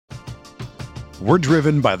We're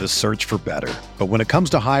driven by the search for better. But when it comes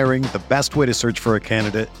to hiring, the best way to search for a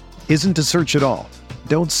candidate isn't to search at all.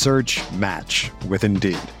 Don't search, match with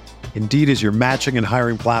Indeed. Indeed is your matching and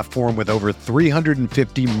hiring platform with over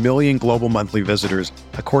 350 million global monthly visitors,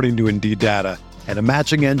 according to Indeed data, and a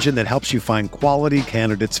matching engine that helps you find quality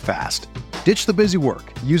candidates fast. Ditch the busy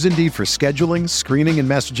work. Use Indeed for scheduling, screening, and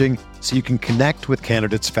messaging so you can connect with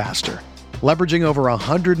candidates faster. Leveraging over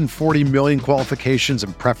 140 million qualifications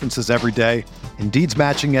and preferences every day, Indeed's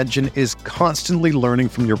matching engine is constantly learning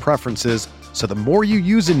from your preferences, so the more you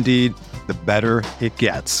use Indeed, the better it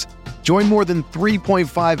gets. Join more than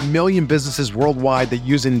 3.5 million businesses worldwide that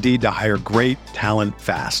use Indeed to hire great talent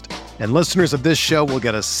fast. And listeners of this show will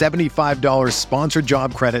get a $75 sponsored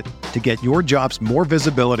job credit to get your jobs more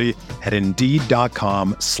visibility at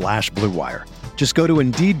Indeed.com/Blue Wire. Just go to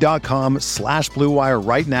Indeed.com/Blue Wire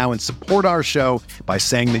right now and support our show by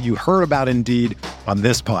saying that you heard about Indeed on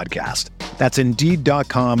this podcast. That's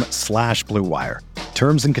Indeed.com/Blue Wire.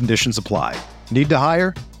 Terms and conditions apply. Need to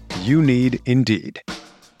hire? You need Indeed.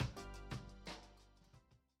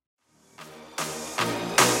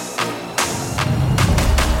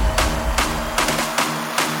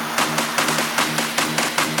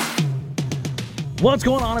 What's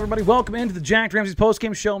going on, everybody? Welcome into the Jack Ramsey's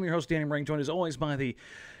postgame show. I'm your host, Danny Ring, joined as always by the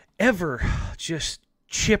ever just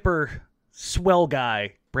chipper, swell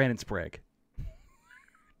guy, Brandon Sprague.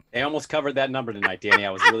 They almost covered that number tonight, Danny.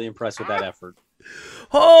 I was really impressed with that effort.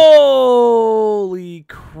 Holy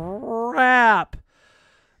crap.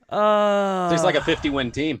 It's like a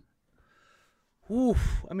 50-win team.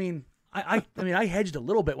 Oof. I mean, I hedged a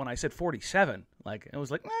little bit when I said 47. Like, it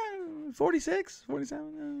was like, 46,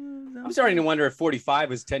 47. I'm starting to wonder if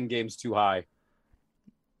 45 is 10 games too high.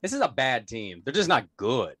 This is a bad team. They're just not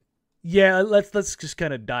good. Yeah, let's just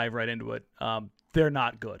kind of dive right into it. They're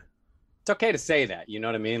not good. It's okay to say that. You know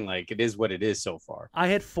what I mean? Like, it is what it is so far. I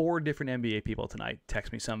had 4 different NBA people tonight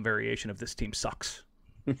text me some variation of this team sucks.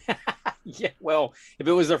 Yeah, well, if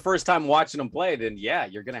it was their first time watching them play, then yeah,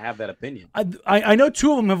 you're going to have that opinion. I know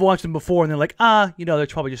 2 of them have watched them before, and they're like, they're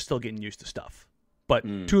probably just still getting used to stuff. But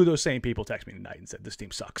 2 of those same people texted me tonight and said, this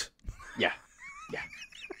team sucks. Yeah.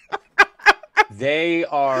 They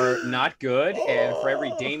are not good, and for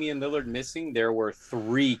every Damian Lillard missing, there were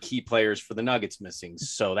 3 key players for the Nuggets missing.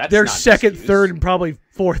 So that's their not second, excuse. third, and probably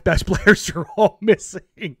 4th best players are all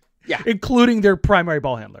missing. Yeah, including their primary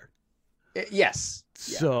ball handler. Yes.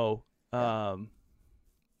 So,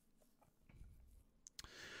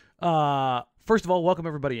 first of all, welcome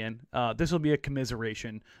everybody in. This will be a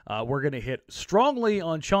commiseration. We're going to hit strongly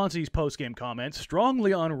on Chauncey's postgame comments,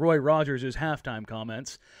 strongly on Roy Rogers' halftime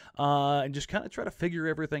comments, and just kind of try to figure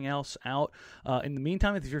everything else out. In the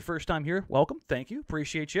meantime, if it's your first time here, welcome. Thank you.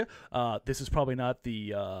 Appreciate you. This is probably not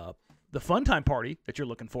the fun time party that you're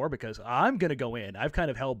looking for, because I'm going to go in. I've kind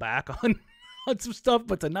of held back on some stuff,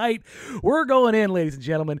 but tonight we're going in, ladies and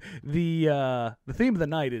gentlemen. The theme of the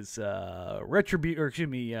night is The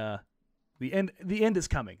end is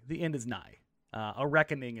coming. The end is nigh. A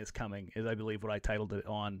reckoning is coming, is I believe what I titled it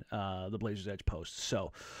on the Blazers Edge post.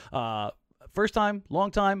 So, first time,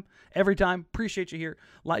 long time, every time. Appreciate you here.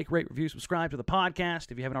 Like, rate, review, subscribe to the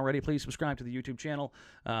podcast. If you haven't already, please subscribe to the YouTube channel.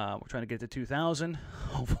 We're trying to get to 2,000.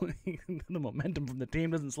 Hopefully, the momentum from the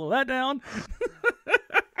team doesn't slow that down.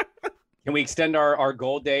 Can we extend our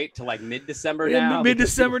goal date to like mid-December now?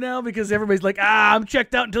 Mid-December now, because everybody's like, I'm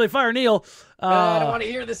checked out until they fire Neil. I don't want to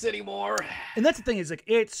hear this anymore. And that's the thing, is like,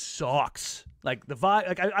 it sucks. Like the vibe,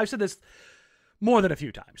 like I've said this more than a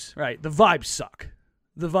few times, right? The vibes suck.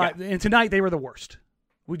 The vibe, and tonight they were the worst.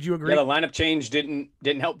 Would you agree? Yeah, the lineup change didn't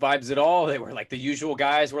help vibes at all. They were like the usual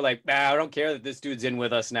guys were like, I don't care that this dude's in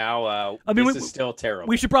with us now. This is still terrible.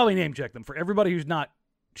 We should probably name check them for everybody who's not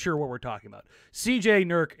sure what we're talking about. CJ,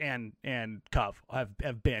 Nurk, and Cov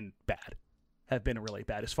have been bad. Have been really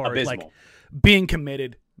bad as far Abysmal. as like being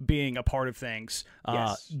committed, being a part of things,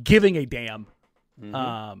 Yes. giving a damn.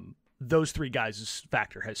 Mm-hmm. Those 3 guys'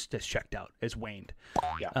 factor has checked out, has waned.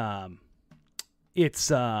 Yeah. It's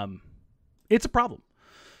a problem.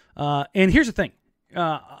 And here's the thing.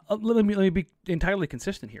 Let me be entirely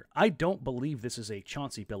consistent here. I don't believe this is a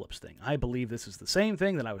Chauncey Billups thing. I believe this is the same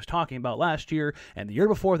thing that I was talking about last year and the year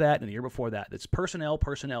before that and the year before that. It's personnel.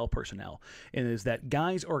 And is that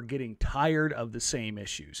guys are getting tired of the same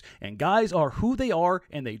issues. And guys are who they are,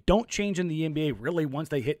 and they don't change in the NBA really once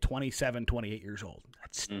they hit 27, 28 years old.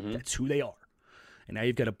 That's who they are. And now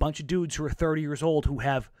you've got a bunch of dudes who are 30 years old who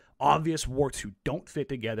have obvious warts who don't fit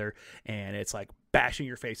together, and it's like bashing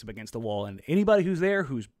your face up against the wall. And anybody who's there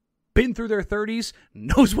who's been through their 30s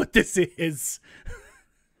knows what this is.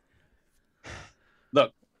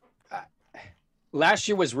 Look, last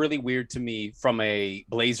year was really weird to me from a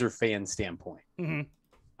Blazer fan standpoint.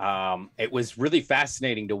 Mm-hmm. It was really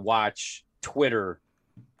fascinating to watch Twitter.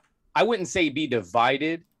 I wouldn't say be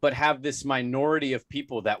divided, but have this minority of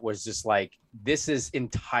people that was just like, this is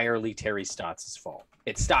entirely Terry Stotts' fault.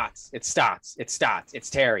 It's Stotts. It's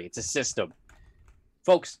Terry. It's a system.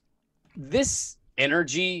 Folks, this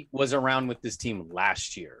energy was around with this team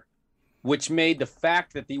last year, which made the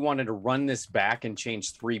fact that they wanted to run this back and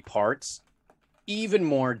change 3 parts even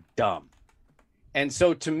more dumb. And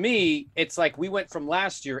so to me, it's like we went from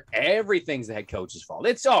last year, everything's the head coach's fault.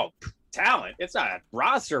 It's all talent. It's not a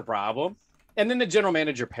roster problem. And then the general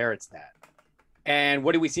manager parrots that. And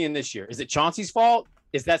what do we see in this year? Is it Chauncey's fault?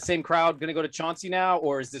 Is that same crowd going to go to Chauncey now?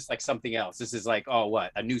 Or is this like something else? This is like, oh,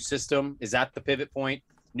 what? A new system? Is that the pivot point?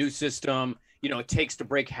 New system, it takes to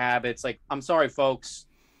break habits. Like, I'm sorry, folks.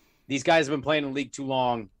 These guys have been playing in the league too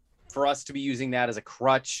long for us to be using that as a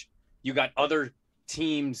crutch. You got other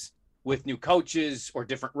teams with new coaches or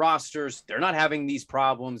different rosters. They're not having these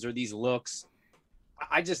problems or these looks.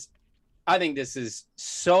 I think this is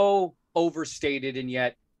so overstated and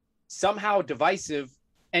yet somehow divisive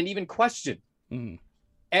and even questioned. Mm-hmm.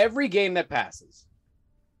 Every game that passes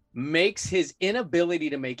makes his inability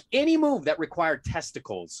to make any move that required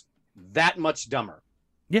testicles that much dumber.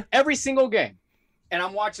 Yeah. Every single game. And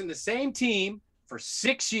I'm watching the same team for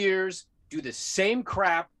 6 years do the same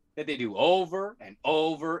crap that they do over and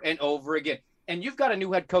over and over again. And you've got a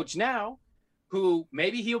new head coach now who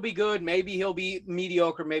maybe he'll be good, maybe he'll be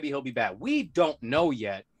mediocre, maybe he'll be bad. We don't know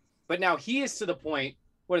yet. But now he is to the point,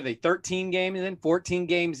 what are they, 13 games in, 14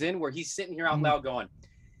 games in, where he's sitting here out loud going,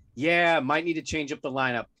 yeah, might need to change up the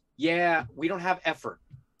lineup. Yeah, we don't have effort.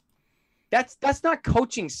 That's not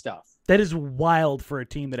coaching stuff. That is wild for a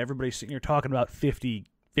team that everybody's sitting here talking about 50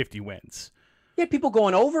 wins. You had people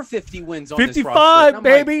going over 50 wins on 55, this roster. 55,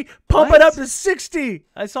 baby. like, Pump it up to 60.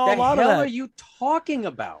 I saw a lot of that. What the hell are you talking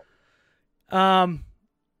about?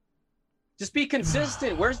 Just be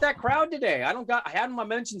consistent. Where's that crowd today? I had my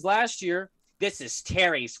mentions last year. This is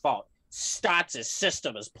Terry's fault. Stotts'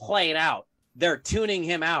 system is played out. They're tuning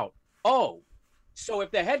him out. Oh, so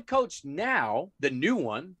if the head coach now, the new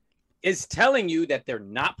one, is telling you that they're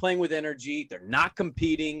not playing with energy, they're not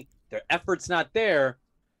competing, their effort's not there,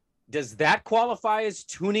 does that qualify as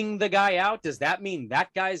tuning the guy out? Does that mean that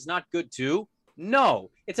guy's not good too? No,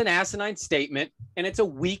 it's an asinine statement, and it's a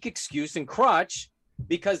weak excuse and crutch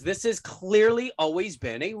because this has clearly always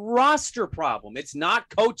been a roster problem. It's not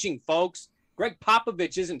coaching, folks. Greg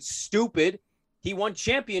Popovich isn't stupid. He won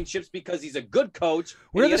championships because he's a good coach.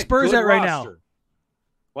 Where are the Spurs at right now?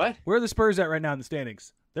 What? Where are the Spurs at right now in the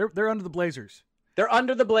standings? They're under the Blazers. They're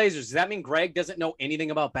under the Blazers. Does that mean Greg doesn't know anything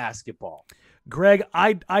about basketball? Greg,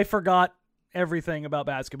 I forgot everything about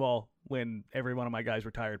basketball when every one of my guys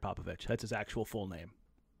retired Popovich. That's his actual full name.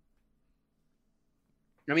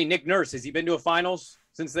 I mean, Nick Nurse, has he been to a finals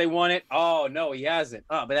since they won it? Oh, no, he hasn't.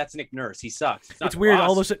 Oh, but that's Nick Nurse. He sucks. It's weird.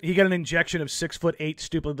 All of a sudden, he got an injection of 6'8",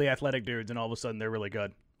 stupidly athletic dudes, and all of a sudden they're really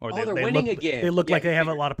good. Or they're winning again. They look like they have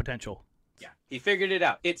a lot of potential. Yeah, he figured it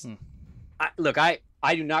out. It's look, I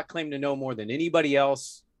do not claim to know more than anybody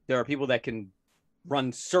else. There are people that can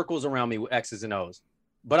run circles around me with X's and O's.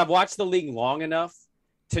 But I've watched the league long enough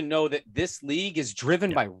to know that this league is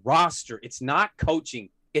driven by roster. It's not coaching.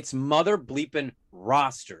 It's mother bleeping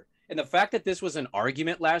roster. And the fact that this was an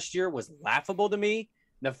argument last year was laughable to me.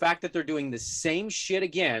 And the fact that they're doing the same shit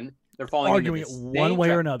again, they're falling arguing it one way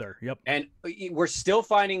or another. Yep. And we're still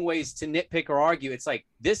finding ways to nitpick or argue. It's like,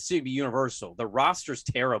 this should be universal. The roster's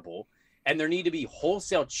terrible, and there need to be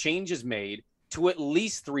wholesale changes made to at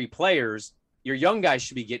least 3 players. Your young guys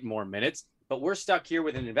should be getting more minutes, but we're stuck here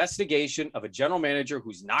with an investigation of a general manager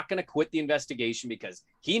who's not going to quit the investigation because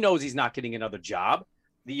he knows he's not getting another job.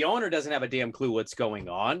 The owner doesn't have a damn clue what's going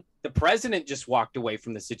on. The president just walked away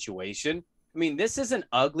from the situation. I mean, this is an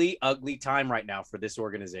ugly, ugly time right now for this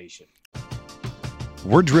organization.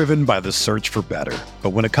 We're driven by the search for better.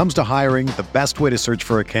 But when it comes to hiring, the best way to search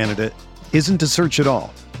for a candidate isn't to search at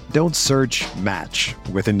all. Don't search, match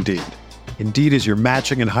with Indeed. Indeed is your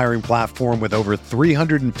matching and hiring platform with over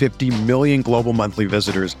 350 million global monthly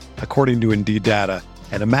visitors, according to Indeed data,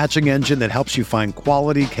 and a matching engine that helps you find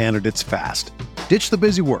quality candidates fast. Ditch the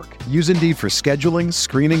busy work. Use Indeed for scheduling,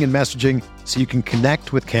 screening, and messaging so you can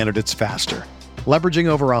connect with candidates faster. Leveraging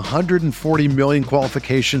over 140 million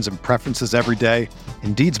qualifications and preferences every day,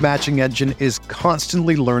 Indeed's matching engine is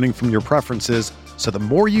constantly learning from your preferences, so the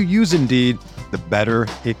more you use Indeed, the better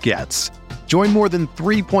it gets. Join more than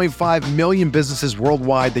 3.5 million businesses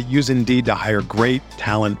worldwide that use Indeed to hire great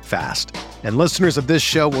talent fast. And listeners of this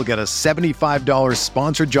show will get a $75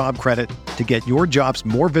 sponsored job credit to get your jobs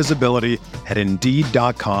more visibility at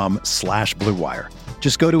Indeed.com/Blue Wire.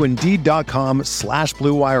 Just go to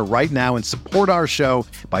Indeed.com/Blue Wire right now and support our show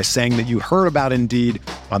by saying that you heard about Indeed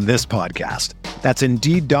on this podcast. That's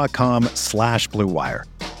Indeed.com/Blue Wire.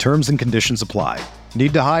 Terms and conditions apply.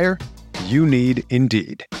 Need to hire? You need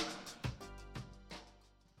Indeed.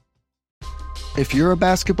 If you're a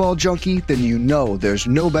basketball junkie, then you know there's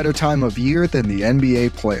no better time of year than the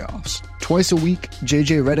NBA playoffs. Twice a week,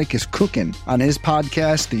 JJ Redick is cooking on his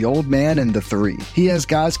podcast, The Old Man and the Three. He has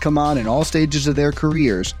guys come on in all stages of their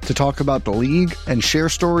careers to talk about the league and share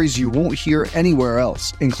stories you won't hear anywhere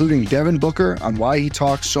else, including Devin Booker on why he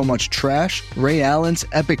talks so much trash, Ray Allen's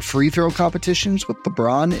epic free throw competitions with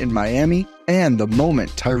LeBron in Miami, and the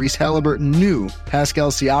moment Tyrese Halliburton knew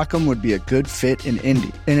Pascal Siakam would be a good fit in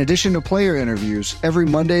Indy. In addition to player interviews, every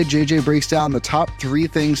Monday JJ breaks down the top 3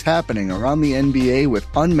 things happening around the NBA with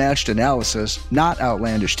unmatched analysis, not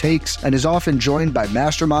outlandish takes, and is often joined by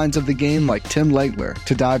masterminds of the game like Tim Legler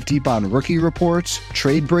to dive deep on rookie reports,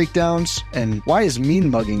 trade breakdowns, and why is mean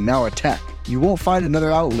mugging now a tech? You won't find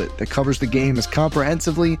another outlet that covers the game as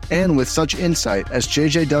comprehensively and with such insight as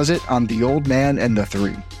JJ does it on The Old Man and the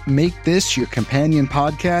Three. Make this your companion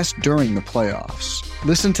podcast during the playoffs.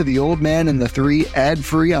 Listen to The Old Man and the Three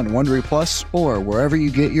ad-free on Wondery Plus or wherever you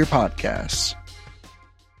get your podcasts.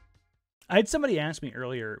 I had somebody ask me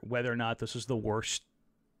earlier whether or not this was the worst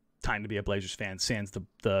time to be a Blazers fan since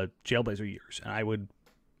the Jailblazer years. And I would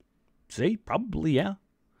say probably, yeah.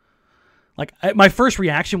 Like, my first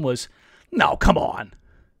reaction was, no, come on.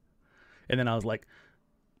 And then I was like,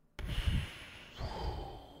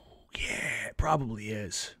 yeah, it probably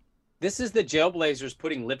is. This is the Jailblazers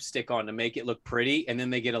putting lipstick on to make it look pretty, and then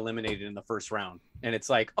they get eliminated in the first round. And it's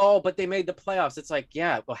like, oh, but they made the playoffs. It's like,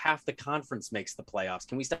 yeah, well, half the conference makes the playoffs.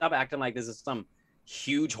 Can we stop acting like this is some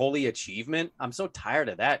huge holy achievement? I'm so tired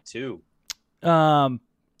of that, too.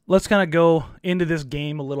 Let's kind of go into this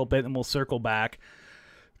game a little bit, and we'll circle back.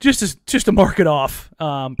 Just to mark it off,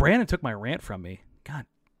 Brandon took my rant from me. God,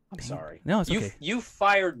 I'm sorry. No, it's okay. You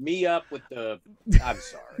fired me up with the. I'm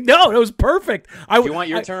sorry. No, it was perfect. Do you want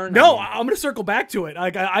your turn? No, I'm going to circle back to it.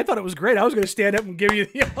 I thought it was great. I was going to stand up and give you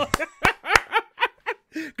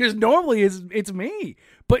because normally it's me,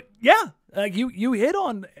 but yeah, you hit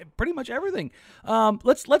on pretty much everything.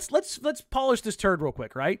 Let's polish this turd real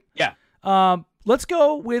quick, right? Yeah. Let's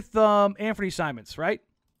go with Anthony Simons, right?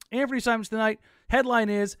 Anthony Simons tonight. Headline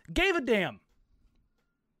is, gave a damn.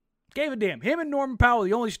 Gave a damn. Him and Norman Powell,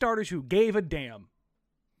 the only starters who gave a damn.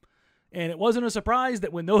 And it wasn't a surprise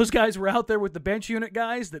that when those guys were out there with the bench unit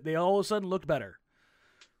guys, that they all of a sudden looked better.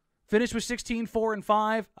 Finished with 16, 4, and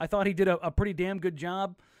 5. I thought he did a pretty damn good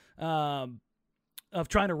job of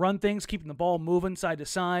trying to run things, keeping the ball moving side to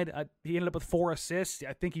side. He ended up with 4 assists.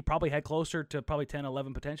 I think he probably had closer to probably 10,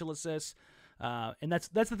 11 potential assists. And that's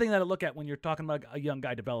the thing that I look at when you're talking about a young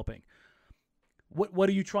guy developing. What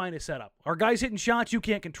are you trying to set up? Are guys hitting shots? You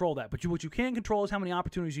can't control that. But what you can control is how many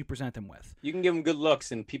opportunities you present them with. You can give them good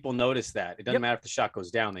looks, and people notice that. It doesn't matter if the shot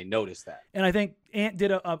goes down. They notice that. And I think Ant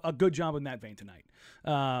did a good job in that vein tonight.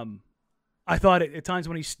 I thought at times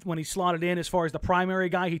when he slotted in as far as the primary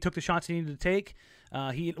guy, he took the shots he needed to take.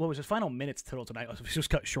 What was his final minutes total tonight? He was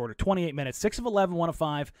cut shorter. 28 minutes. 6 of 11, 1 of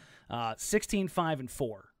 5, 16, 5, and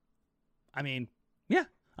 4. I mean, yeah.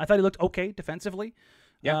 I thought he looked okay defensively.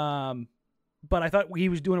 Yeah. But I thought he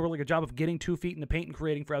was doing a really good job of getting 2 feet in the paint and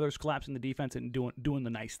creating for others, collapsing the defense, and doing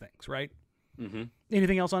the nice things, right? Mm-hmm.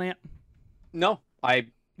 Anything else on Ant? No. I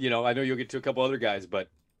know you'll get to a couple other guys, but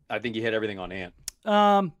I think you hit everything on Ant.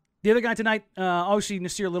 The other guy tonight, obviously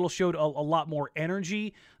Nasir Little showed a lot more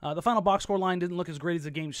energy. The final box score line didn't look as great as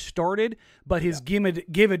the game started, but his give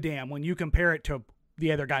a damn when you compare it to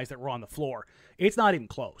the other guys that were on the floor, it's not even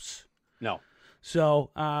close. No.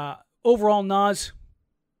 So overall, Nas,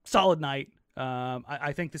 solid night.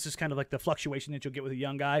 I think this is kind of like the fluctuation that you'll get with a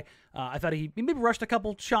young guy. I thought he maybe rushed a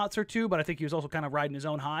couple shots or two, but I think he was also kind of riding his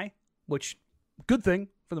own high, which good thing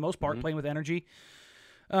for the most part, playing with energy.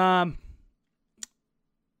 I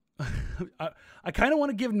kind of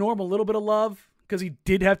want to give Norm a little bit of love because he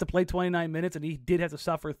did have to play 29 minutes and he did have to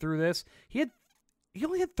suffer through this. He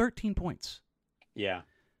only had 13 points. Yeah.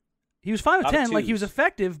 He was 5 of 10, like he was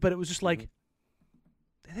effective, but it was just like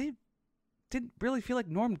they didn't really feel like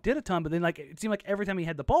Norm did a ton, but then like it seemed like every time he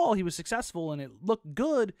had the ball, he was successful and it looked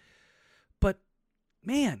good. But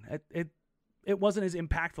man, it wasn't as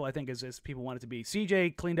impactful, I think, as people wanted it to be.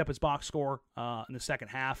 CJ cleaned up his box score in the second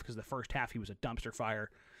half because the first half he was a dumpster fire.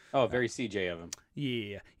 Oh, very CJ of him.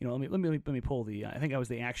 Yeah, let me pull the. I think that was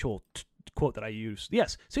the actual quote that I used.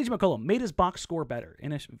 Yes, CJ McCollum made his box score better.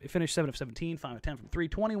 Finished 7 of 17, 5 of 10 from 3,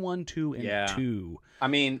 21, 2 and 2. I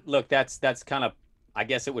mean, look, that's kind of. I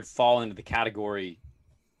guess it would fall into the category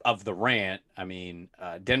of the rant. I mean,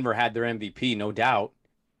 Denver had their MVP, no doubt.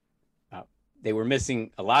 They were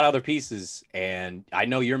missing a lot of other pieces, and I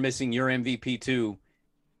know you're missing your MVP too.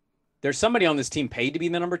 There's somebody on this team paid to be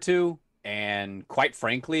the number 2, and quite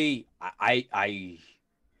frankly,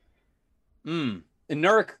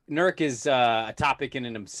 Nurk is a topic in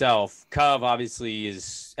and himself. Cove obviously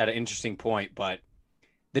is at an interesting point, but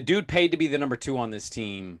the dude paid to be the number 2 on this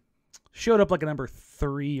team showed up like a number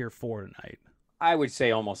 3 or 4 tonight. I would say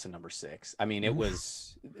almost a number 6. I mean,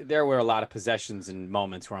 there were a lot of possessions and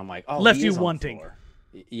moments where I'm like, oh, left you wanting.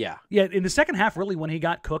 Yeah. Yeah. In the second half, really, when he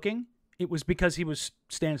got cooking, it was because he was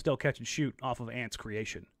stand still, catch and shoot off of Ant's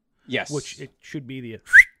creation. Yes. Which it should be the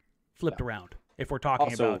flipped around if we're talking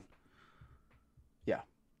also, about. Yeah.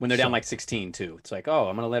 When they're down like 16 too. It's like, oh,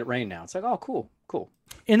 I'm going to let it rain now. It's like, oh, cool.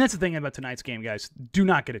 And that's the thing about tonight's game, guys. Do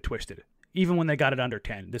not get it twisted. Even when they got it under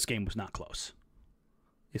 10, this game was not close.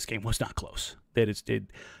 That is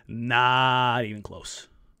not even close.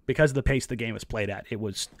 Because of the pace the game was played at, it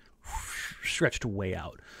was stretched way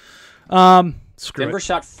out. Denver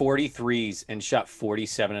shot 43s and shot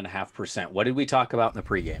 47.5%. What did we talk about in the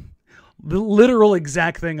pregame? The literal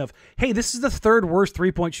exact thing of, hey, this is the 3rd worst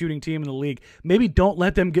three-point shooting team in the league. Maybe don't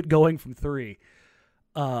let them get going from 3.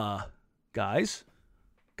 Guys.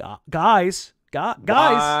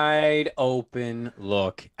 Wide open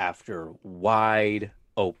look after wide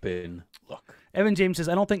open look. Evan James says,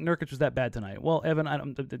 I don't think Nurkic was that bad tonight. Well,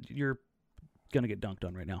 Evan, you're going to get dunked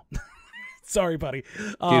on right now. Sorry, buddy.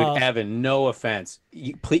 Dude, Evan, no offense.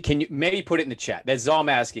 Can you maybe put it in the chat? That's all I'm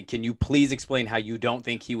asking. Can you please explain how you don't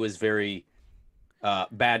think he was very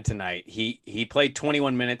bad tonight? He played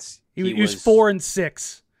 21 minutes. He was 4 and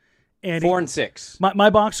 6. And 4 and 6. My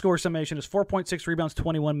box score summation is 4.6 rebounds,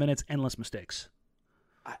 21 minutes, endless mistakes.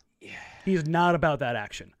 He's not about that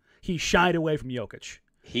action. He shied away from Jokic.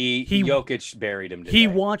 Jokic buried him today. He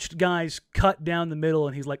watched guys cut down the middle,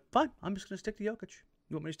 and he's like, fine, I'm just going to stick to Jokic.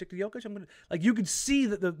 You want me to stick to Jokic? I'm going to, like, you could see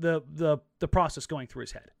the process going through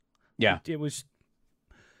his head. Yeah. It was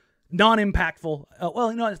non-impactful.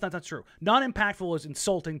 Well, no, that's not true. Non-impactful is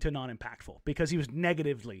insulting to non-impactful because he was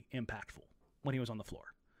negatively impactful when he was on the floor.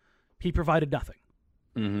 He provided nothing.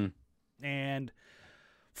 Mm-hmm. And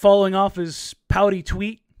following off his pouty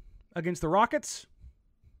tweet against the Rockets,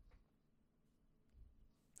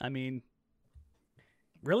 I mean,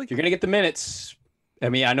 really? You're going to get the minutes. I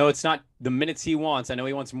mean, I know it's not the minutes he wants. I know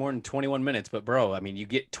he wants more than 21 minutes, but bro, I mean, you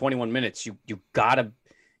get 21 minutes. You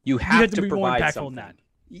have to be provide more impactful something. Than that.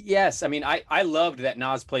 Yes. I mean, I loved that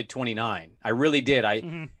Nas played 29. I really did.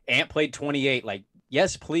 Ant played 28. Like,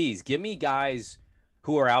 yes, please give me guys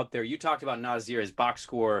who are out there. You talked about Nasir, his box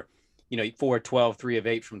score, 4-12, 3 of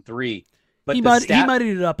 8 from 3. But he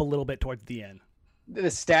muddied it up a little bit towards the end. The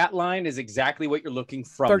stat line is exactly what you're looking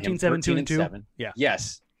from 13, him. 7, 2, and 2. 7. Yeah.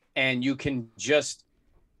 Yes. And you get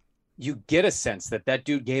a sense that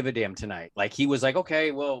dude gave a damn tonight. Like, he was like,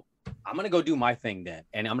 okay, well, I'm going to go do my thing then.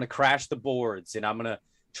 And I'm going to crash the boards. And I'm going to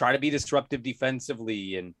try to be disruptive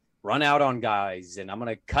defensively and run out on guys. And I'm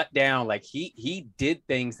going to cut down. Like, he did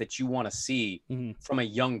things that you want to see from a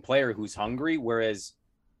young player who's hungry. Whereas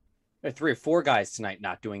there are 3 or 4 guys tonight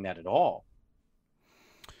not doing that at all.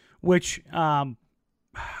 Which, I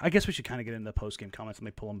guess we should kind of get into the post-game comments. Let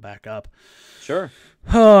me pull them back up. Sure.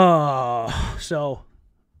 So,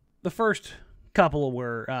 the first couple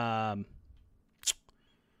were, I'm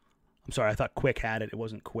sorry, I thought Quick had it. It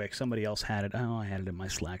wasn't Quick. Somebody else had it. Oh, I had it in my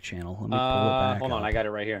Slack channel. Let me pull it back Hold on, up. I got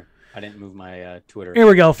it right here. I didn't move my Twitter. Here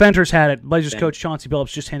we go. Fenter's had it. Blazers coach Chauncey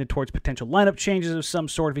Billups just hinted towards potential lineup changes of some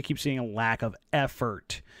sort if he keeps seeing a lack of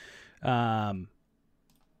effort. I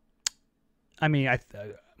mean,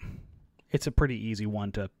 it's a pretty easy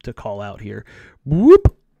one to call out here.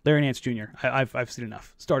 Whoop! Larry Nance Jr. I've seen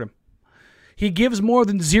enough. Start him. He gives more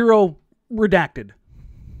than 0 redacted.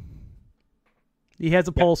 He has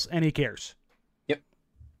a pulse and he cares. Yep.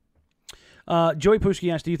 Joey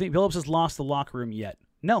Pushki asked, do you think Billups has lost the locker room yet?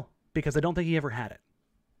 No, because I don't think he ever had it.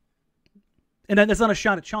 And that's not a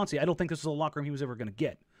shot at Chauncey. I don't think this is a locker room he was ever going to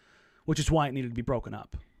get, which is why it needed to be broken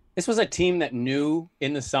up. This was a team that knew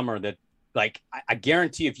in the summer that, like, I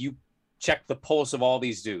guarantee if you check the pulse of all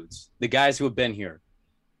these dudes, the guys who have been here,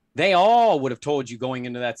 they all would have told you going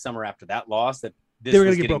into that summer after that loss that this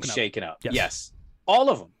was getting shaken up. Yes. All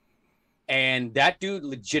of them. And that dude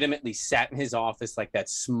legitimately sat in his office like that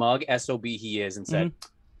smug SOB he is and said,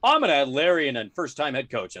 I'm going to add Larry in and first-time head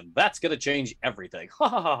coach, and that's going to change everything. Ha,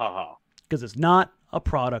 ha, ha, ha, ha. Because it's not a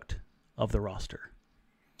product of the roster.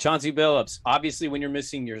 Chauncey Billups, obviously when you're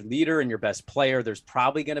missing your leader and your best player, there's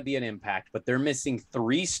probably going to be an impact, but they're missing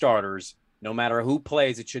 3 starters. No matter who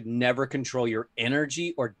plays, it should never control your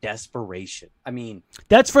energy or desperation. I mean,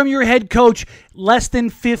 that's from your head coach less than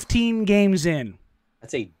 15 games in.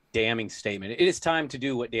 That's a damning statement. It is time to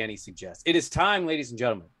do what Danny suggests. It is time, ladies and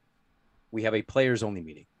gentlemen, we have a players-only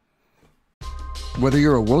meeting. Whether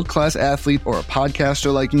you're a world-class athlete or a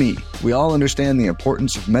podcaster like me, we all understand the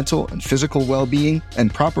importance of mental and physical well-being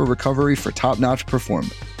and proper recovery for top-notch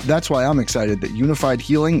performance. That's why I'm excited that Unified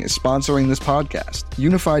Healing is sponsoring this podcast.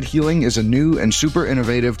 Unified Healing is a new and super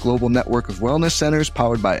innovative global network of wellness centers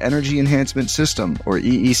powered by Energy Enhancement System, or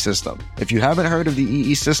EE System. If you haven't heard of the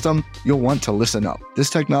EE System, you'll want to listen up. This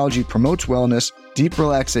technology promotes wellness, deep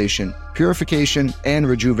relaxation, purification, and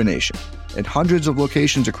rejuvenation. In hundreds of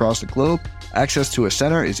locations across the globe, access to a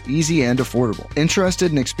center is easy and affordable. Interested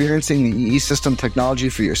in experiencing the EE System technology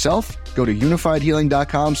for yourself? Go to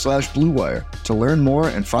unifiedhealing.com/bluewire to learn more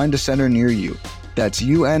and find a center near you. That's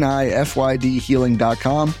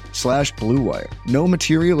unifydhealing.com/bluewire. No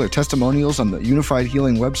material or testimonials on the Unified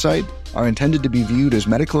Healing website are intended to be viewed as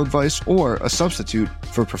medical advice or a substitute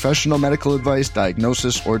for professional medical advice,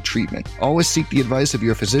 diagnosis, or treatment. Always seek the advice of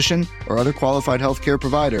your physician or other qualified healthcare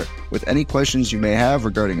provider with any questions you may have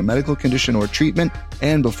regarding a medical condition or treatment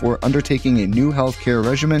and before undertaking a new healthcare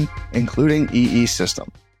regimen, including EE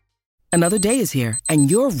System. Another day is here,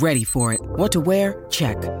 and you're ready for it. What to wear?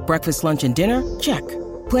 Check. Breakfast, lunch, and dinner? Check.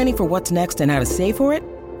 Planning for what's next and how to save for it?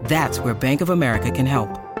 That's where Bank of America can help.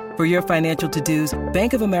 For your financial to-dos,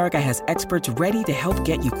 Bank of America has experts ready to help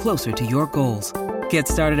get you closer to your goals. Get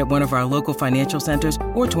started at one of our local financial centers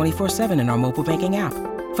or 24/7 in our mobile banking app.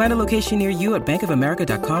 Find a location near you at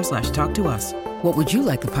bankofamerica.com/talktous. What would you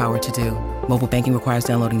like the power to do? Mobile banking requires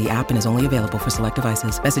downloading the app and is only available for select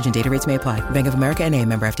devices. Message and data rates may apply. Bank of America NA,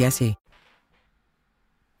 member FDIC.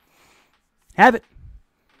 Have it.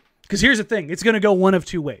 Because here's the thing. It's going to go one of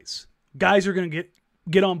 2 ways. Guys are going to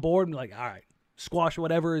get on board and be like, all right, squash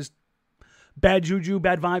whatever is bad juju,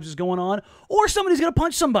 bad vibes is going on. Or somebody's going to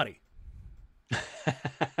punch somebody.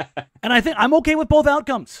 And I think I'm okay with both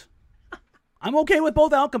outcomes.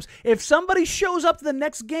 If somebody shows up to the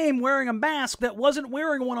next game wearing a mask that wasn't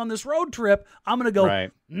wearing one on this road trip, I'm going to go,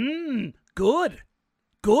 right. Good.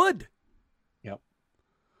 Yep.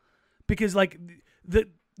 Because, like, the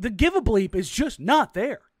give a bleep is just not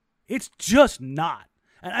there. It's just not.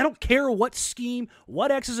 And I don't care what scheme,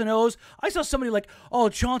 what X's and O's. I saw somebody like, oh,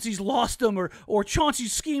 Chauncey's lost them or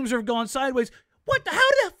Chauncey's schemes have gone sideways. What? How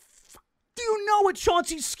the fuck do you know what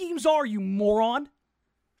Chauncey's schemes are, you moron?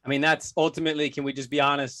 I mean, that's ultimately, can we just be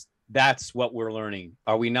honest? That's what we're learning.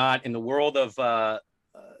 Are we not in the world of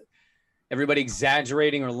everybody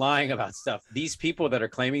exaggerating or lying about stuff? These people that are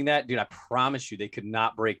claiming that, dude, I promise you, they could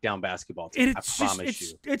not break down basketball teams. I promise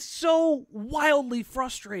you. It's so wildly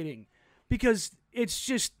frustrating because it's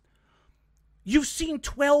just, you've seen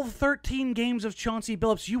 12, 13 games of Chauncey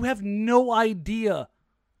Billups. You have no idea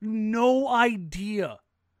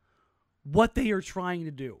what they are trying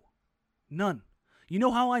to do. None. You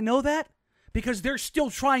know how I know that? Because they're still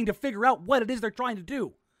trying to figure out what it is they're trying to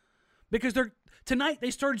do. Because tonight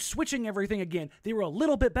they started switching everything again. They were a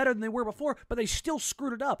little bit better than they were before, but they still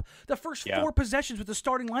screwed it up. The first 4 possessions with the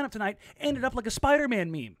starting lineup tonight ended up like a Spider-Man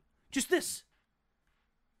meme. Just this.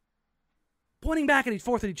 Pointing back at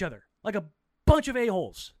each other like a bunch of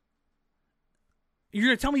a-holes. You're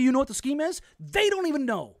going to tell me you know what the scheme is? They don't even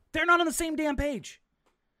know. They're not on the same damn page.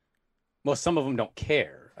 Well, some of them don't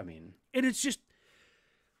care. I mean, and it's just,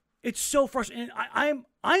 it's so frustrating. And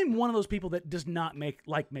I'm one of those people that does not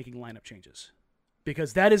like making lineup changes,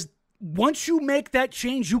 because that is, once you make that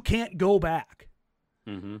change, you can't go back.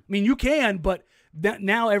 Mm-hmm. I mean, you can, but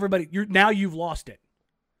now everybody, you've lost it.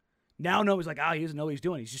 Now nobody's like, he doesn't know what he's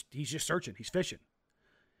doing. He's just searching. He's fishing.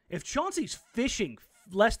 If Chauncey's fishing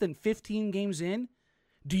less than 15 games in,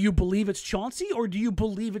 do you believe it's Chauncey, or do you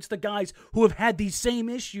believe it's the guys who have had these same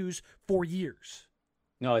issues for years?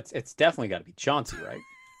 No, it's definitely got to be Chauncey, right?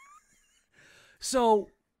 So,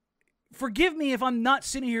 forgive me if I'm not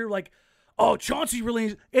sitting here like, oh, Chauncey really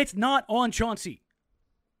is. It's not on Chauncey.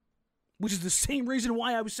 Which is the same reason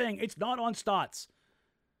why I was saying it's not on Stotts.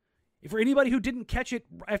 For anybody who didn't catch it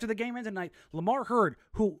after the game ended tonight, Lamar Hurd,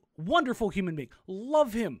 wonderful human being,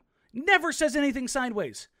 love him, never says anything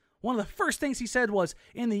sideways. One of the first things he said was,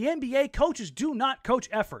 in the NBA, coaches do not coach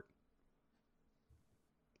effort.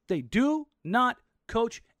 They do not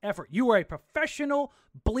coach effort. You are a professional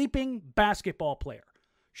bleeping basketball player.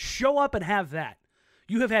 Show up and have that.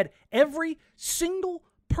 You have had every single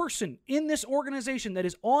person in this organization that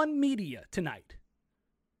is on media tonight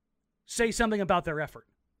say something about their effort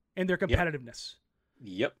and their competitiveness.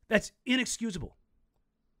 Yep. That's inexcusable.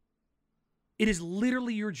 It is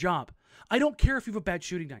literally your job. I don't care if you have a bad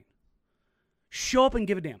shooting night. Show up and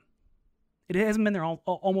give a damn. It hasn't been there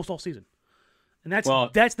almost all season. And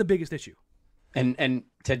that's the biggest issue. And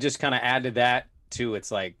to just kind of add to that too,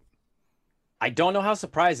 it's like, I don't know how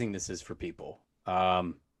surprising this is for people.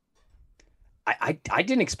 I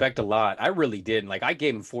didn't expect a lot. I really didn't. Like, I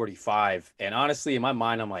gave him 45, and honestly, in my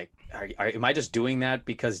mind, I'm like, am I just doing that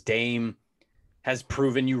because Dame has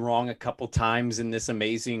proven you wrong a couple times in this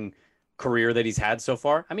amazing career that he's had so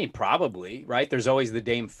far? I mean, probably, right? There's always the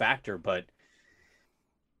Dame factor, but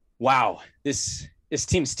wow, this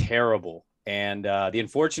team's terrible. And the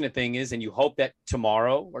unfortunate thing is, and you hope that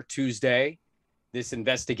tomorrow or Tuesday, this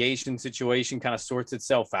investigation situation kind of sorts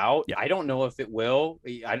itself out. Yeah. I don't know if it will.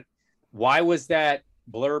 Why was that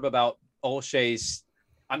blurb about Olshey's,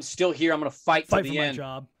 I'm still here, I'm going to fight to the end?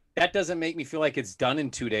 Job. That doesn't make me feel like it's done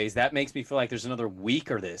in 2 days. That makes me feel like there's another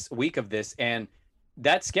week of this. And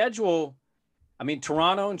that schedule, I mean,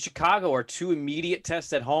 Toronto and Chicago are two immediate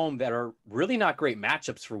tests at home that are really not great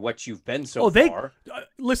matchups for what you've been so far.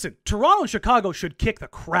 Listen, Toronto and Chicago should kick the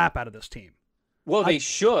crap out of this team. Well, they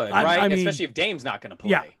should, right? I mean, especially if Dame's not going to play.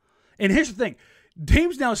 Yeah. And here's the thing.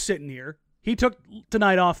 Dame's now sitting here. He took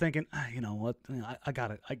tonight off thinking, you know what, I got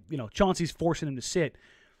it. Chauncey's forcing him to sit.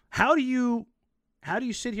 How do you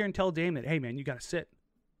sit here and tell Dame that, hey, man, you got to sit?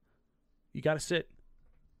 You got to sit.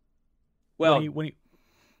 Well, when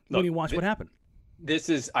he watched what happened.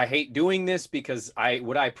 I hate doing this because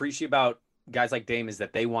what I appreciate about guys like Dame is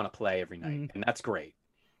that they want to play every night, and that's great.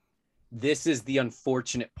 This is the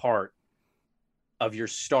unfortunate part of your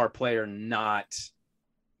star player not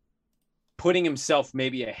putting himself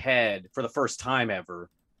maybe ahead for the first time ever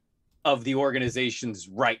of the organization's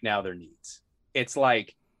right now their needs. It's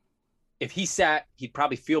like, if he sat, he'd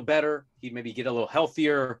probably feel better. He'd maybe get a little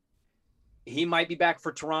healthier. He might be back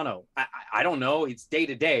for Toronto. I don't know. It's day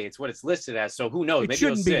to day. It's what it's listed as. So who knows? It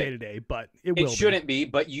shouldn't be day to day, but it will. It shouldn't be.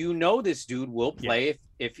 But this dude will play.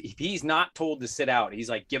 Yeah. If he's not told to sit out, he's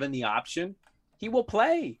like given the option, he will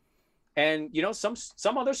play. And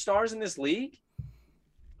some other stars in this league,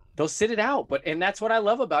 they'll sit it out. And that's what I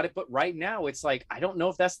love about it. But right now, it's like, I don't know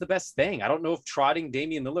if that's the best thing. I don't know if trotting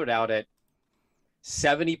Damian Lillard out at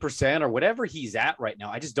 70% or whatever he's at right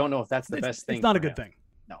now, I just don't know if that's the best thing. It's not a good thing.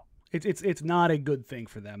 No, it's not a good thing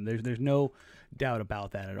for them. There's no doubt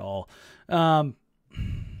about that at all.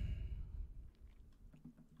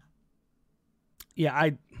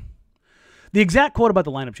 The exact quote about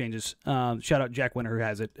the lineup changes, shout out Jack Winter who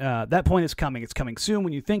has it. That point is coming. It's coming soon.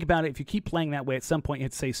 When you think about it, if you keep playing that way, at some point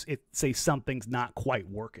it say something's not quite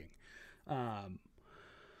working.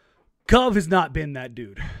 Cove has not been that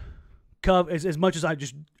dude. Cove, as much as I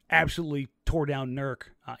just absolutely tore down Nurk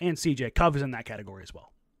and CJ, Cove is in that category as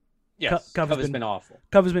well. Yes, Cove has been awful.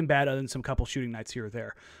 Cove has been bad other than some couple shooting nights here or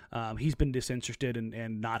there. He's been disinterested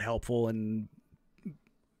and not helpful and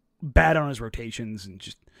bad on his rotations and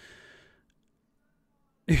just...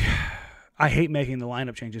 I hate making the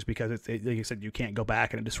lineup changes because, like you said, you can't go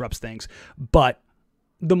back and it disrupts things. But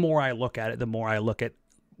the more I look at it, the more I look at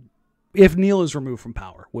if Neil is removed from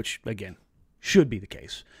power, which, again, should be the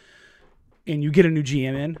case, and you get a new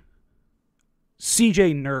GM in,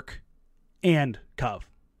 CJ, Nurk, and Cove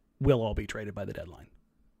will all be traded by the deadline.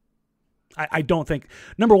 I don't think,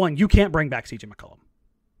 number one, you can't bring back CJ McCollum.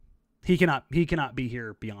 He cannot be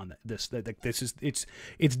here beyond this.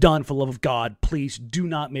 It's done for the love of God. Please do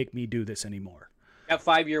not make me do this anymore. That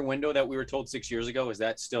 5-year window that we were told 6 years ago, is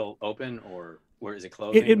that still open or where is it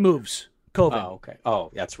closing? It moves. COVID. Oh, okay. Oh,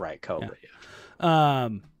 that's right. COVID. Yeah.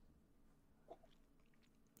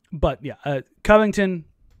 But yeah, Covington,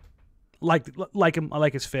 like him, I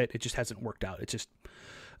like his fit. It just hasn't worked out. It's just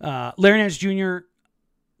Larry Nance Jr.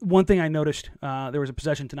 One thing I noticed, there was a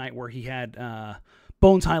possession tonight where he had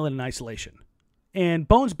Bones Highland in isolation. And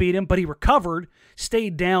Bones beat him, but he recovered,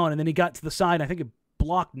 stayed down, and then he got to the side. I think it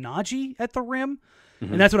blocked Najee at the rim.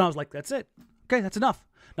 Mm-hmm. And that's when I was like, that's it. Okay, that's enough.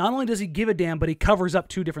 Not only does he give a damn, but he covers up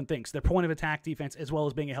two different things. Their point of attack defense, as well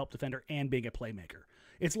as being a help defender and being a playmaker.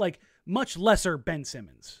 It's like much lesser Ben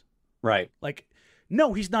Simmons. Right. Like,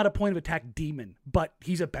 no, he's not a point of attack demon, but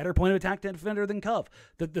he's a better point of attack defender than Cove.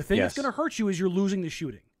 The thing that's going to hurt you is you're losing the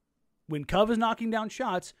shooting. When Cove is knocking down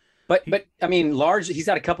shots... But I mean, largely, he's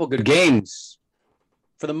had a couple good games.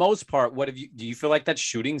 For the most part, do you feel like that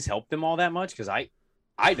shooting's helped them all that much? Because I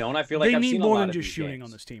don't. I feel like I've seen a lot of these games. They need more than just shooting on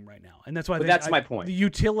this team right now, and that's why. That's my point. The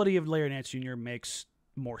utility of Larry Nance Jr. makes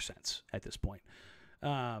more sense at this point.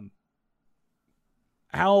 I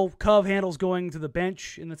how Cove handles going to the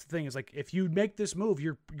bench, and that's the thing, is like if you make this move,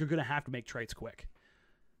 you're going to have to make trades quick.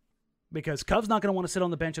 Because Cove's not going to want to sit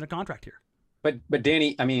on the bench in a contract here. But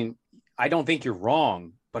Danny, I mean, I don't think you're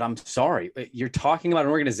wrong, but I'm sorry. You're talking about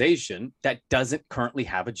an organization that doesn't currently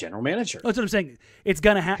have a general manager. That's what I'm saying. It's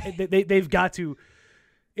going to have they've got to,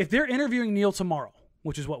 if they're interviewing Neil tomorrow,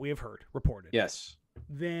 which is what we have heard reported. Yes.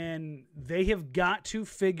 Then they have got to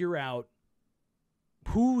figure out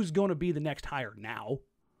who's going to be the next hire now.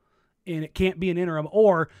 And it can't be an interim,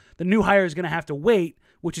 or the new hire is going to have to wait,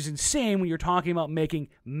 which is insane when you're talking about making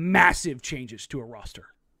massive changes to a roster.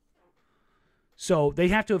 So they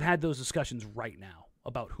have to have had those discussions right now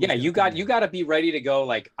about who. Yeah, you got to be ready to go.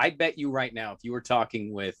 Like, I bet you right now, if you were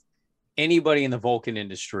talking with anybody in the Vulcan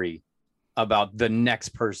industry about the next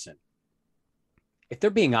person, if they're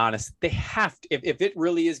being honest, they have to. If it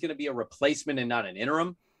really is going to be a replacement and not an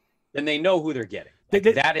interim, then they know who they're getting. Like,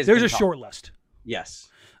 there's a short list. Yes.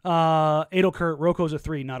 Adel Roko's a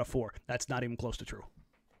 3, not a 4. That's not even close to true.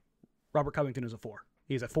 Robert Covington is a 4.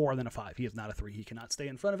 He's a 4 and then a 5. He is not a 3. He cannot stay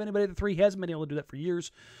in front of anybody at the 3. He hasn't been able to do that for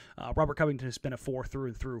years. Robert Covington has been a 4 through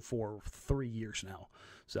and through for 3 years now.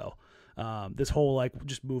 So this whole, like,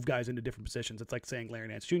 just move guys into different positions. It's like saying Larry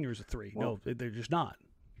Nance Jr. is a 3. Well, no, they're just not.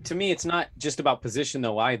 To me, it's not just about position,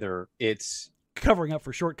 though, either. It's covering up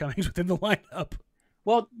for shortcomings within the lineup.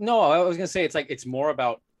 Well, no, I was going to say it's more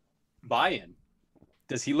about buy-in.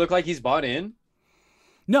 Does he look like he's bought in?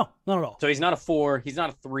 No, not at all. So he's not a 4. He's not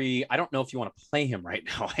a 3. I don't know if you want to play him right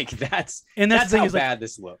now. Like that's how bad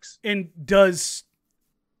this looks. And as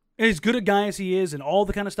good a guy as he is, and all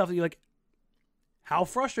the kind of stuff that you like, how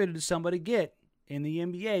frustrated does somebody get in the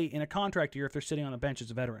NBA in a contract year if they're sitting on a bench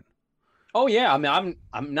as a veteran? Oh yeah, I mean,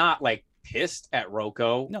 I'm not like pissed at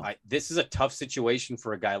Rocco. No. This is a tough situation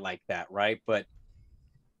for a guy like that, right? But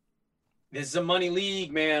this is a money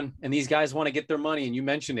league, man, and these guys want to get their money. And you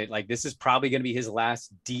mentioned it, like this is probably going to be his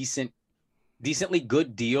last decently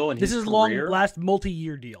good deal in his career. Last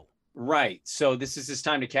multi-year deal. Right. So this is his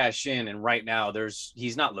time to cash in, and right now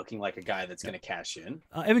he's not looking like a guy that's going to cash in.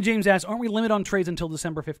 Evan James asks, aren't we limited on trades until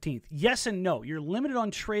December 15th? Yes and no. You're limited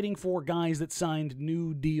on trading for guys that signed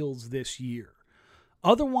new deals this year.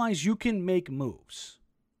 Otherwise, you can make moves.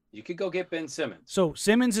 You could go get Ben Simmons. So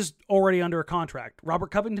Simmons is already under a contract.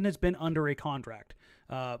 Robert Covington has been under a contract.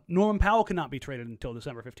 Norman Powell cannot be traded until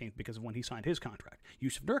December 15th because of when he signed his contract.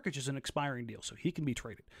 Yusuf Nurkic is an expiring deal, so he can be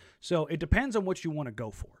traded. So it depends on what you want to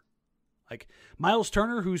go for. Like Miles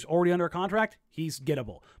Turner, who's already under a contract, he's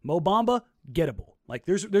gettable. Mo Bamba, gettable. Like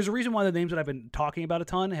there's a reason why the names that I've been talking about a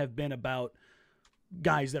ton have been about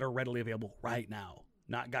guys that are readily available right now,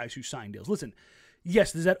 not guys who signed deals. Listen,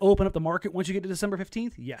 yes, does that open up the market once you get to December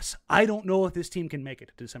 15th? Yes. I don't know if this team can make it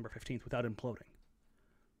to December 15th without imploding.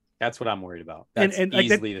 That's what I'm worried about. That's and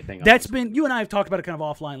easily the thing. That's been, you and I have talked about it kind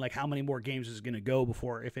of offline, like how many more games is going to go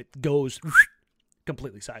before if it goes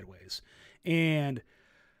completely sideways. And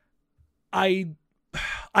as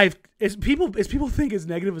people think as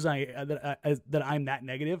negative as that I'm that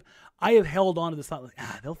negative, I have held on to this thought like,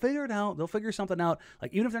 they'll figure it out. They'll figure something out.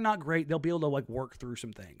 Like even if they're not great, they'll be able to like work through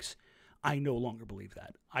some things. I no longer believe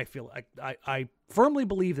that. I feel like I firmly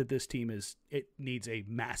believe that this team needs a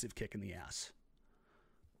massive kick in the ass.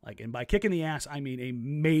 Like, and by kick in the ass, I mean a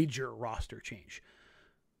major roster change,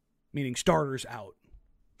 meaning starters out.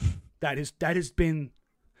 That has been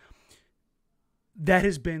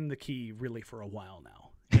the key really for a while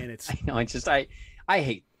now. And it's, I know, it's just, I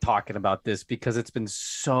hate talking about this because it's been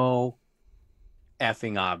so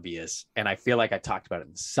effing obvious. And I feel like I talked about it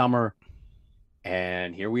in the summer.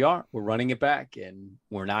 And here we are. We're running it back, and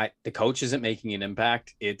the coach isn't making an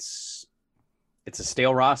impact. It's a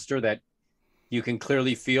stale roster that you can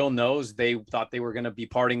clearly feel knows they thought they were going to be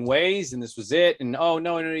parting ways, and this was it. And oh,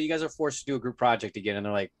 no, you guys are forced to do a group project again. And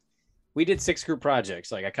they're like, we did 6 group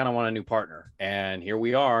projects. Like, I kind of want a new partner. And here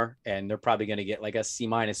we are. And they're probably going to get like a C-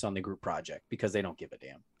 on the group project because they don't give a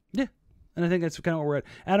damn. Yeah. And I think that's kind of where we're at.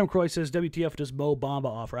 Adam Croy says, WTF does Mo Bamba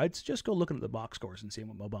offer? I'd just go looking at the box scores and see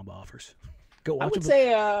what Mo Bamba offers. Go watch watch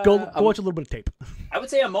a little bit of tape. I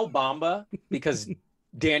would say a Mo Bamba because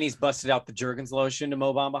Danny's busted out the Jergens lotion to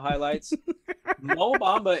Mo Bamba highlights. Mo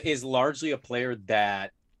Bamba is largely a player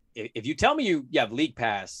that if you tell me you have league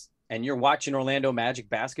pass and you're watching Orlando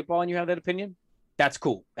Magic basketball and you have that opinion, that's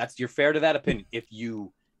cool. You're fair to that opinion. If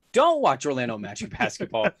you don't watch Orlando Magic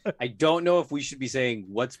basketball, I don't know if we should be saying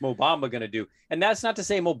what's Mo Bamba going to do. And that's not to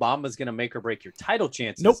say Mo Bamba is going to make or break your title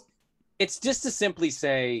chances. Nope. It's just to simply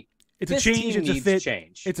say it's a change. It's a fit.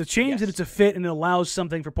 Change. It's a change yes. And it's a fit, and it allows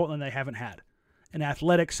something for Portland they haven't had. An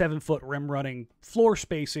athletic 7-foot rim running floor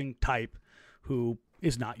spacing type who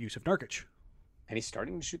is not Yusuf Nurkic. And he's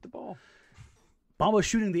starting to shoot the ball. Bambo's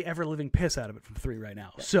shooting the ever-living piss out of it from 3 right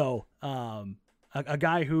now. Yeah. So a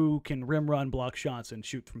guy who can rim run, block shots, and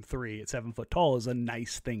shoot from 3 at 7 foot tall is a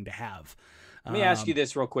nice thing to have. Let me ask you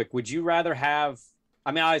this real quick. Would you rather have –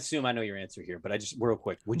 I mean, I assume I know your answer here, but I just – real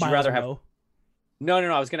quick. Would you rather have – No.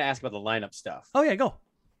 I was going to ask about the lineup stuff. Oh, yeah, go.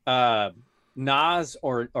 Nas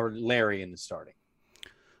or Larry in the starting?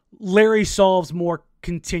 Larry solves more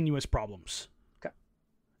continuous problems. Okay.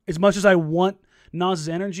 As much as I want Nas's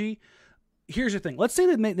energy, here's the thing. Let's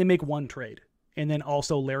say they make one trade, and then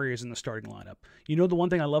also Larry is in the starting lineup. You know the one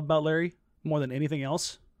thing I love about Larry more than anything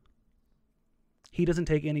else? He doesn't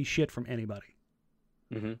take any shit from anybody.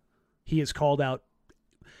 Mm-hmm. He has called out.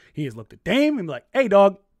 He has looked at Dame and be like, hey,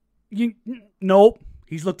 dog, nope.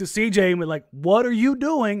 He's looked at CJ and be like, what are you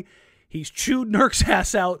doing? He's chewed Nurk's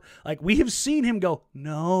ass out. Like, we have seen him go,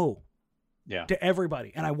 no, to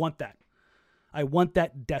everybody. And I want that. I want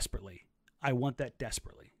that desperately.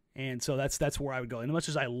 And so that's where I would go. And as much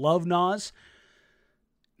as I love Nas,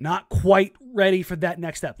 not quite ready for that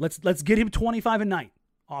next step. Let's get him 25 a night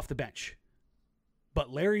off the bench. But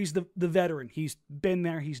Larry's the veteran. He's been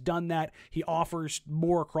there. He's done that. He offers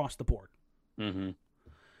more across the board. Mm-hmm.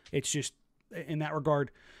 It's just, in that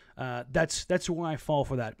regard, that's where I fall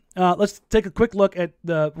for that. Let's take a quick look at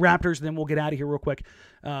the Raptors, and then we'll get out of here real quick.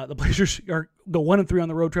 The Blazers go 1-3 on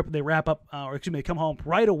the road trip, and they wrap up, they come home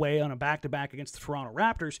right away on a back-to-back against the Toronto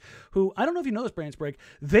Raptors, who, I don't know if you know this, Brandon Sprague,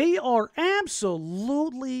 they are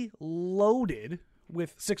absolutely loaded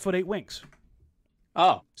with 6'8" wings.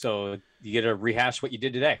 Oh, so you get to rehash what you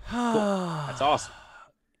did today. Cool. That's awesome.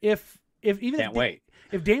 If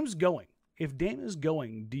Dame is going,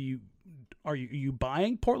 are you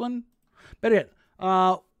buying Portland? Better yet,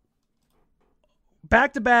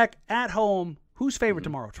 back-to-back at home. Who's favorite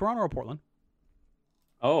tomorrow, Toronto or Portland?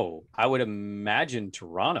 Oh, I would imagine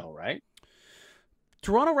Toronto, right?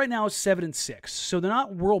 Toronto right now is 7-6, so they're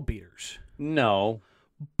not world beaters. No,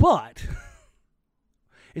 but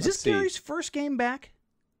is this Gary's first game back?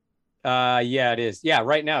 Yeah, it is. Yeah,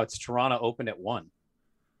 right now it's Toronto opened at 1.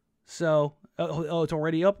 So, it's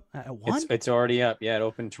already up at 1? It's already up. Yeah, it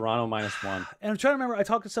opened Toronto -1. And I'm trying to remember, I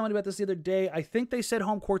talked to somebody about this the other day. I think they said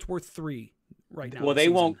home court's worth 3 right now. Well, they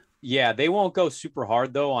won't. Yeah, they won't go super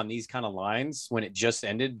hard, though, on these kind of lines when it just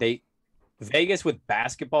ended. Vegas with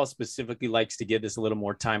basketball specifically likes to give this a little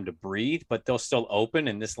more time to breathe, but they'll still open,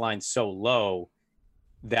 and this line's so low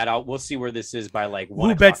that we'll see where this is by like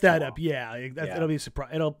 1 Who bets that tomorrow. up? Yeah, it'll be a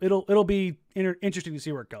surprise. It'll be interesting to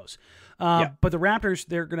see where it goes. But the Raptors,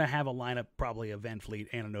 they're going to have a lineup probably of Van Fleet,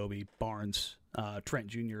 Anunoby, Barnes, Trent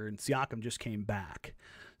Jr., and Siakam just came back.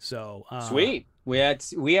 So sweet. We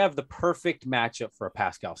have the perfect matchup for a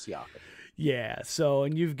Pascal Siakam. Yeah. So,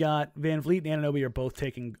 and you've got Van Fleet and Anunoby are both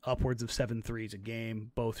taking upwards of 7 threes a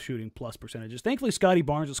game, both shooting plus percentages. Thankfully, Scotty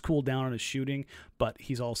Barnes has cooled down on his shooting, but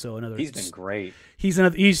he's also another. He's been great. He's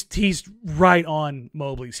right on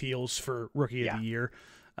Mobley's heels for Rookie of the Year.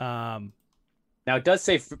 Now it does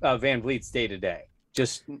say Van Vliet's day to day.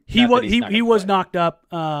 Just he was knocked up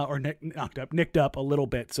nicked up a little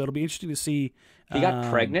bit. So it'll be interesting to see. He got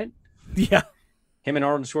pregnant. Yeah. Him and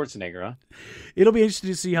Arnold Schwarzenegger, huh? It'll be interesting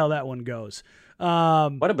to see how that one goes.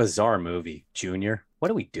 What a bizarre movie, Junior.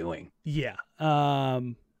 What are we doing? Yeah.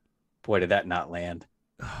 Boy, did that not land.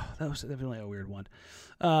 That was definitely a weird one.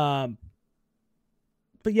 But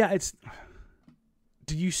yeah,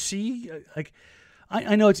 did you see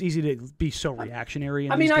I know it's easy to be so reactionary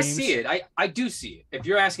in these games. I see it. I do see it. If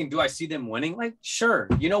you're asking, do I see them winning? Like, sure.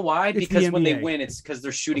 You know why? Because when they win, it's because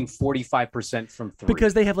they're shooting 45% from 3.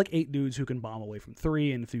 Because they have like 8 dudes who can bomb away from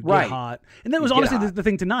 3, and if you get hot. And that was honestly the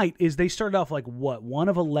thing tonight is they started off like, 1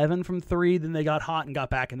 of 11 from 3, then they got hot and got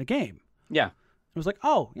back in the game. Yeah. It was like,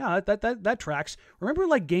 oh, yeah, that tracks. Remember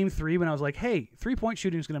like game 3 when I was like, hey, 3-point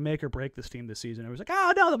shooting is going to make or break this team this season. It was like,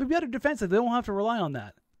 oh, no, they'll be better defensive. They won't have to rely on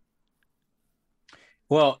that.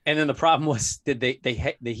 Well, and then the problem was they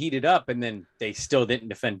heated up, and then they still didn't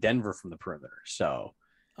defend Denver from the perimeter. So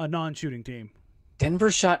a non-shooting team.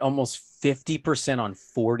 Denver shot almost 50% on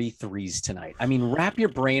 43s tonight. I mean, wrap your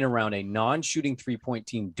brain around a non-shooting 3-point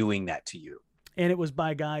team doing that to you. And it was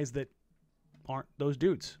by guys that aren't those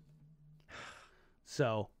dudes.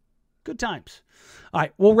 So good times. All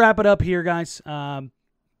right, we'll wrap it up here, guys.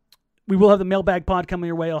 We will have the mailbag pod coming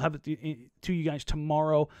your way. I'll have it to you guys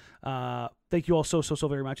tomorrow. Thank you all so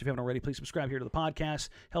very much. If you haven't already, please subscribe here to the podcast.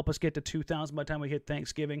 Help us get to 2,000 by the time we hit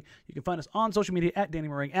Thanksgiving. You can find us on social media at Danny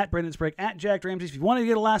Meringue, at Brendan Sprague, at Jack Ramsey. If you want to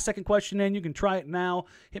get a last-second question in, you can try it now.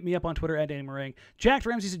 Hit me up on Twitter at Danny Meringue.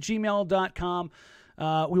 JackRamseys@gmail.com.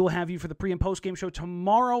 We will have you for the pre- and post-game show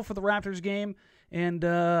tomorrow for the Raptors game. And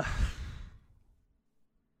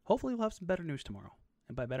hopefully we'll have some better news tomorrow.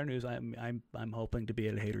 And by better news, I'm hoping to be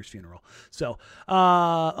at a hater's funeral. So,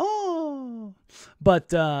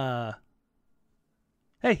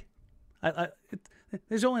 hey,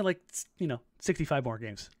 there's only like 65 more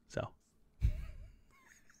games. So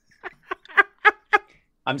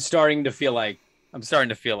I'm starting to feel like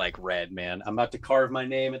Red, man. I'm about to carve my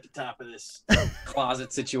name at the top of this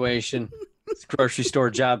closet situation. This grocery store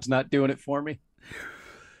job's not doing it for me.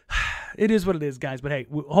 It is what it is, guys. But hey,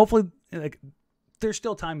 hopefully, there's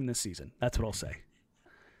still time in this season. That's what I'll say.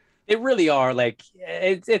 It really are.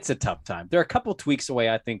 It's a tough time. They're a couple tweaks away,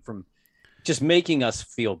 I think, from just making us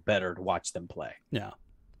feel better to watch them play. Yeah.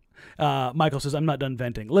 Michael says, I'm not done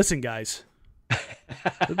venting. Listen, guys,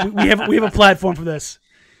 we have a platform for this.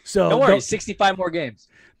 So don't worry, 65 more games.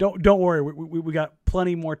 Don't worry. We got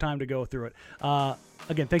plenty more time to go through it.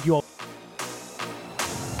 Again, thank you all.